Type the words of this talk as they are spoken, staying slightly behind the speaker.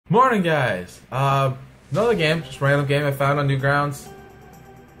Morning, guys. Another game, just random game I found on Newgrounds.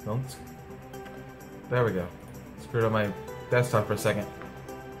 Don't. There we go. Screwed up my desktop for a second.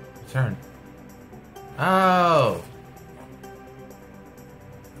 Return. Oh.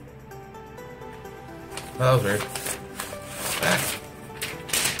 That was weird.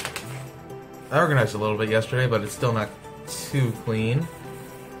 I organized a little bit yesterday, but it's still not too clean.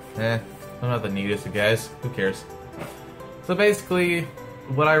 I'm not the neatest of guys. Who cares? So basically,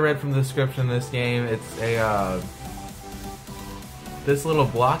 what I read from the description of this game, it's a this little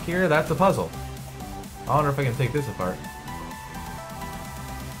block here, that's a puzzle. I wonder if I can take this apart.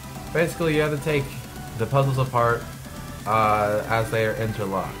 Basically, you have to take the puzzles apart as they are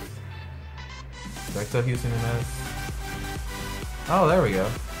interlocked. Is that stuff using this? Oh, there we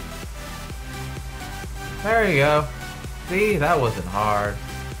go. There you go. See, that wasn't hard.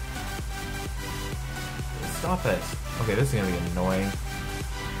 Stop it. Okay, this is gonna be annoying.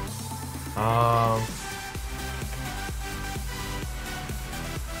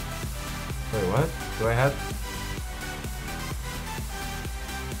 Wait, what? Do I have?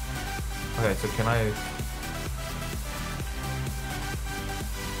 Okay, so can I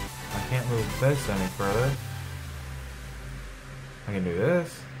can't move this any further. I can do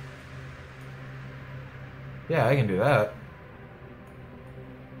this. Yeah, I can do that.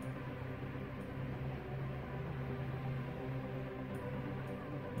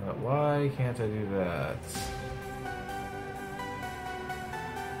 But why can't I do that?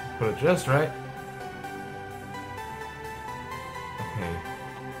 Put it just right. Okay.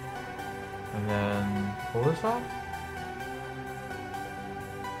 And then pull this off?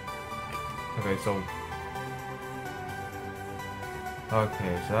 Okay, so...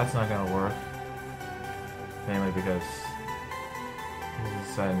 Okay, so that's not gonna work. Mainly because this is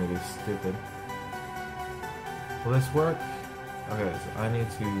deciding to be stupid. Will this work? Okay, so I need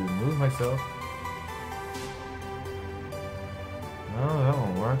to move myself. No, that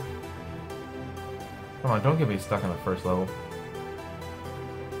won't work. Come on, don't get me stuck on the first level.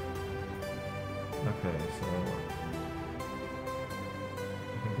 Okay, so...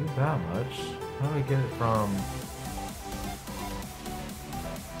 I can do that much. How do I get it from...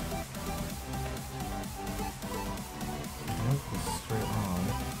 Straight on.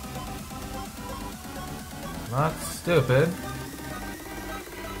 Not stupid.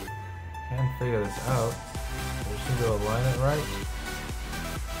 Can't figure this out. I just need to align it right.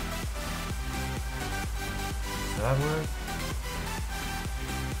 Does that work?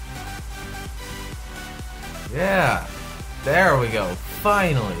 Yeah! There we go!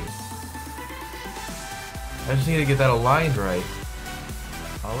 Finally! I just need to get that aligned right.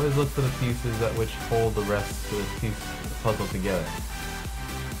 Always look for the pieces that which hold the rest of the piece of the puzzle together.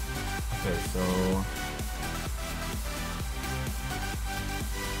 Okay, so...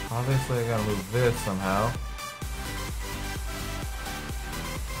 Obviously I gotta move this somehow.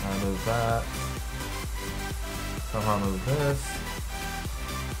 I move that. Somehow move this.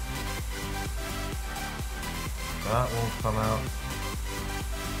 That won't come out.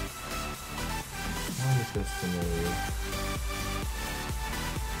 I'll get this to move.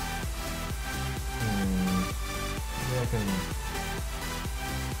 Maybe I can...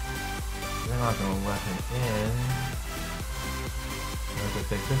 They're not gonna let him in. I'm gonna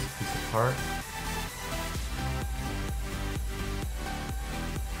take this piece apart.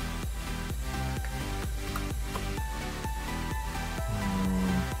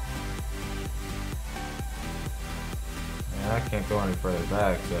 I can't go any further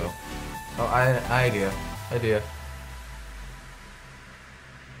back, so... Oh, idea.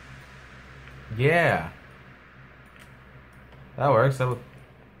 Yeah! That works. That would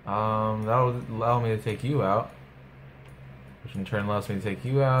allow me to take you out. Which in turn allows me to take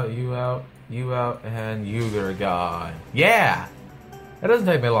you out, you out, you out, and you're gone. Yeah! That doesn't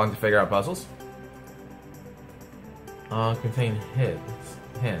take me long to figure out puzzles. Contain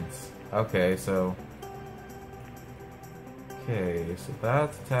hints. Okay, so... Okay, so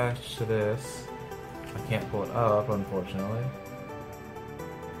that's attached to this. I can't pull it up, unfortunately.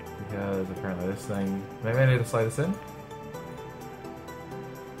 Because apparently this thing... Maybe I need to slide this in?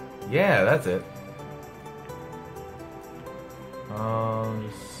 Yeah, that's it.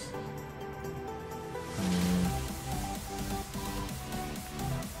 Just...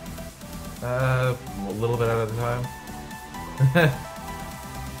 a little bit at a time.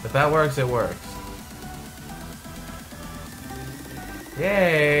 If that works, it works.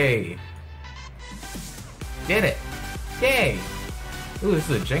 Yay! Get it! Yay! Ooh, this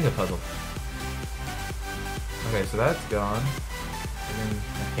is a Jenga puzzle. Okay, so that's gone.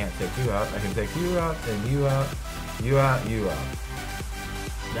 I can't take you out. I can take you out, and you out, you out, you out.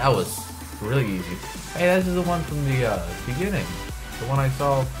 That was really easy. Hey, this is the one from the beginning. The one I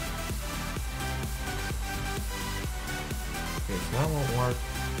saw. Okay, so that won't work.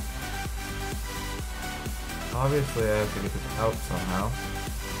 Obviously, I have to get this out somehow.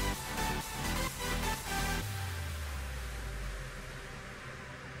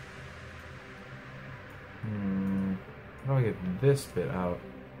 How do I get this bit out?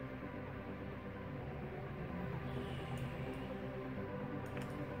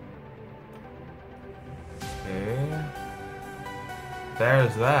 Okay.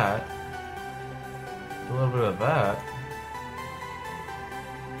 There's that. A little bit of that.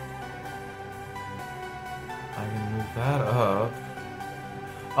 I can move that up.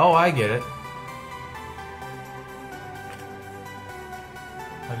 Oh, I get it.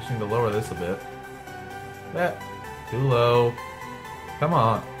 I just need to lower this a bit. Yeah, too low. Come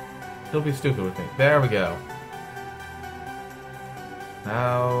on. Don't be stupid with me. There we go.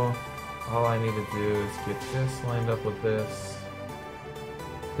 Now, all I need to do is get this lined up with this.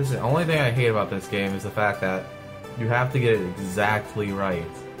 This is the only thing I hate about this game is the fact that you have to get it exactly right.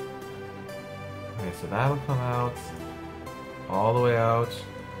 Okay, so that'll come out. All the way out.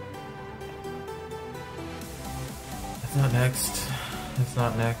 That's not next. It's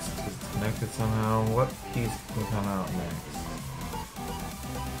not next. It's connected somehow. What piece can come out next?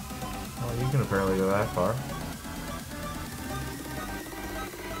 Well, you can apparently go that far.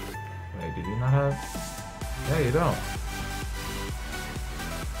 Wait, did you not have? Yeah, you don't.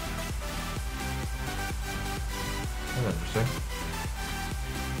 That's interesting.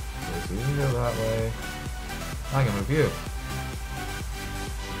 Okay, so you can go that way. I can move you.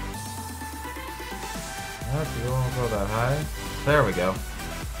 You won't go that high. There we go.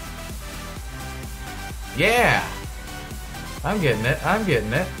 Yeah! I'm getting it. I'm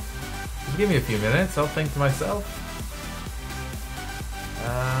getting it. Just give me a few minutes. I'll think to myself.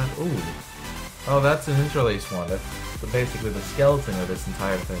 Ooh. Oh, that's an interlace one. That's basically the skeleton of this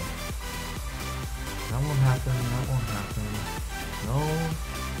entire thing. That won't happen. That won't happen. No.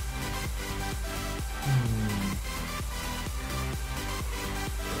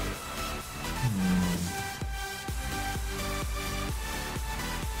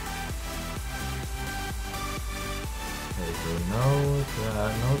 Okay, so no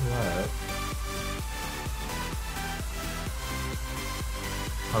that, no that.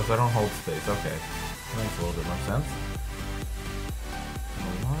 Oh, so I don't hold space. Okay. That makes a little bit more sense.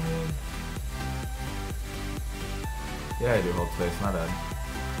 Yeah, I do hold space, my bad.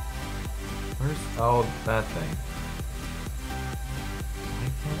 Where's... oh, that thing.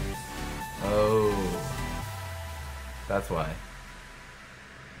 Oh. That's why.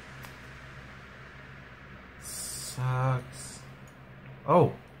 Sucks.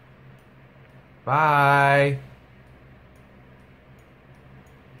 Oh. Bye.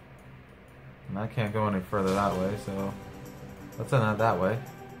 And I can't go any further that way, so... let's send that that way.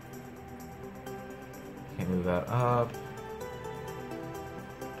 Can't move that up.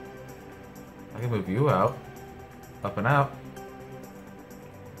 I can move you out. Up and out.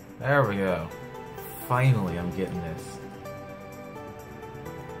 There we go. Finally, I'm getting this.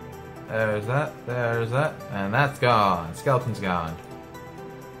 There's that, and that's gone. Skeleton's gone.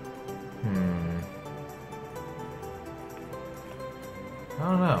 I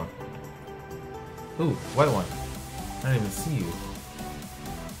don't know. Ooh, white one. I didn't even see you.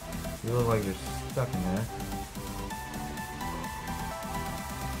 You look like you're stuck in there.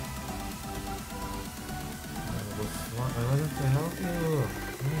 I wanted to help you.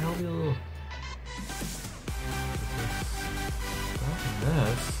 Let me help you. Stop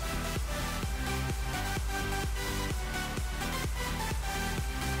this.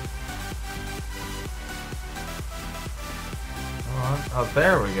 Oh,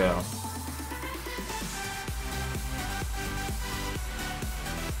 there we go.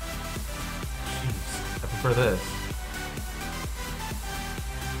 Jeez, I prefer this.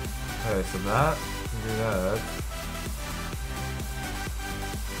 Okay, so that, do that.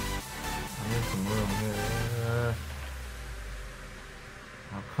 I need some room here.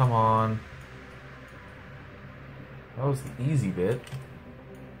 Oh, come on. That was the easy bit.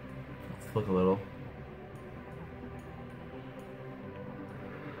 Let's look a little.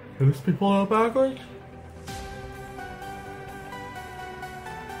 Can this be pulled out backwards?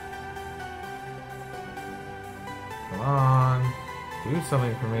 Come on. Do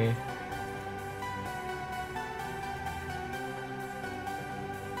something for me.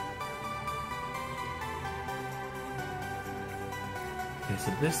 Okay,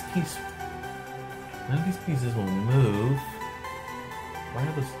 so this piece... none of these pieces will move. Why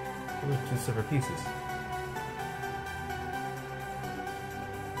are those two separate pieces?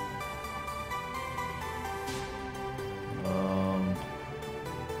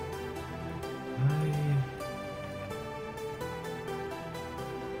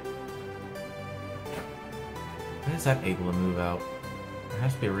 is that able to move out? There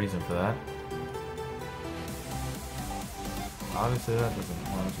has to be a reason for that. Obviously that doesn't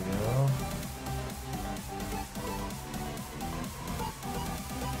want to go.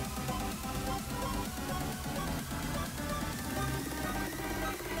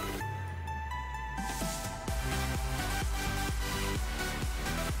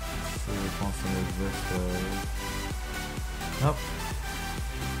 See if it wants to move this way. Nope.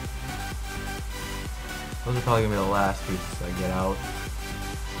 Those are probably gonna be the last pieces I get out.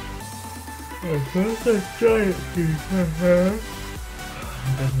 That's a giant piece. It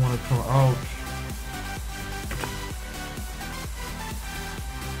doesn't want to come out.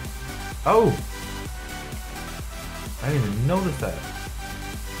 Oh! I didn't even notice that.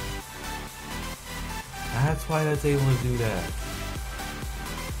 That's why that's able to do that.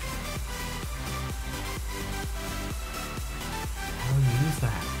 How do you use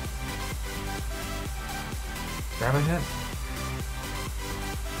that? Grab a hit.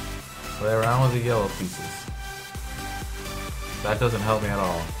 Play around with the yellow pieces. That doesn't help me at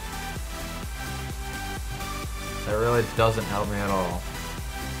all. That really doesn't help me at all.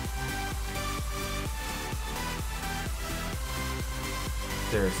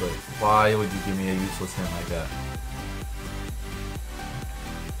 Seriously, why would you give me a useless hint like that?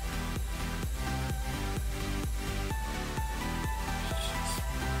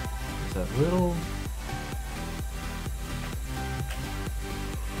 Is that little?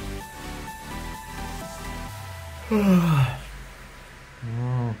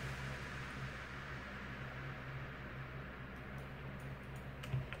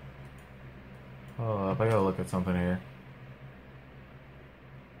 Oh, I gotta look at something here.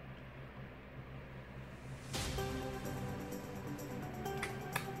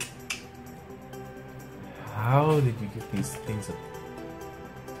 How did you get these things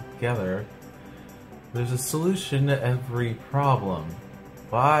together? There's a solution to every problem.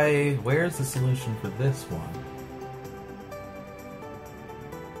 Why? Where's the solution for this one?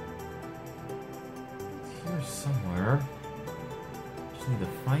 It's here somewhere. Just need to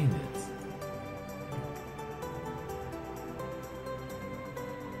find it.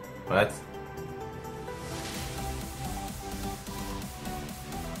 What? Is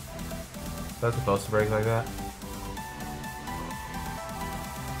that supposed to break like that?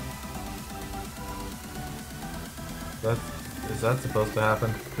 Is that supposed to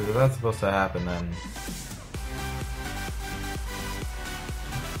happen? Because if that's supposed to happen, then...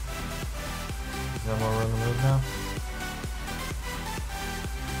 Is there more room to move now?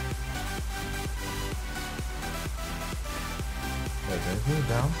 Wait, can I move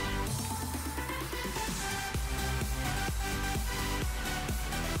down?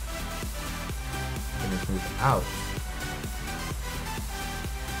 Can I move out?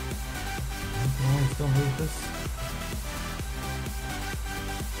 Can I still move this?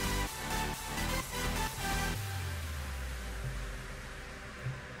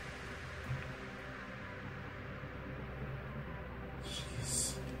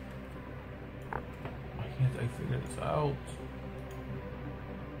 I figure this out.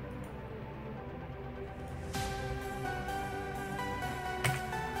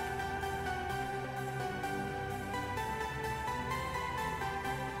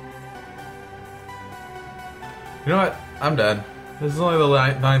 You know what? I'm done. This is only the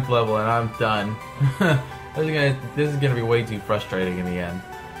 9th level and I'm done. This is gonna be way too frustrating in the end.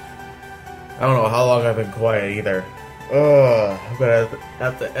 I don't know how long I've been quiet either. I'm gonna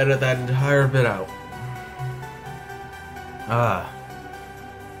have to edit that entire bit out.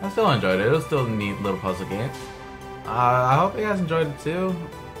 I still enjoyed it. It was still a neat little puzzle game. I hope you guys enjoyed it too.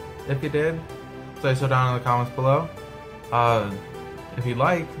 If you did, say so down in the comments below. If you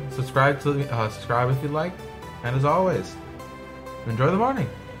like, subscribe if you like. And as always, enjoy the morning.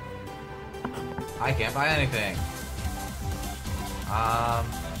 I can't buy anything.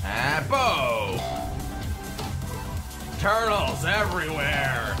 And boom! Turtles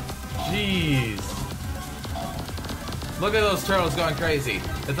everywhere! Jeez. Look at those turtles going crazy.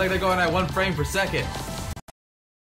 It's like they're going at 1 frame per second.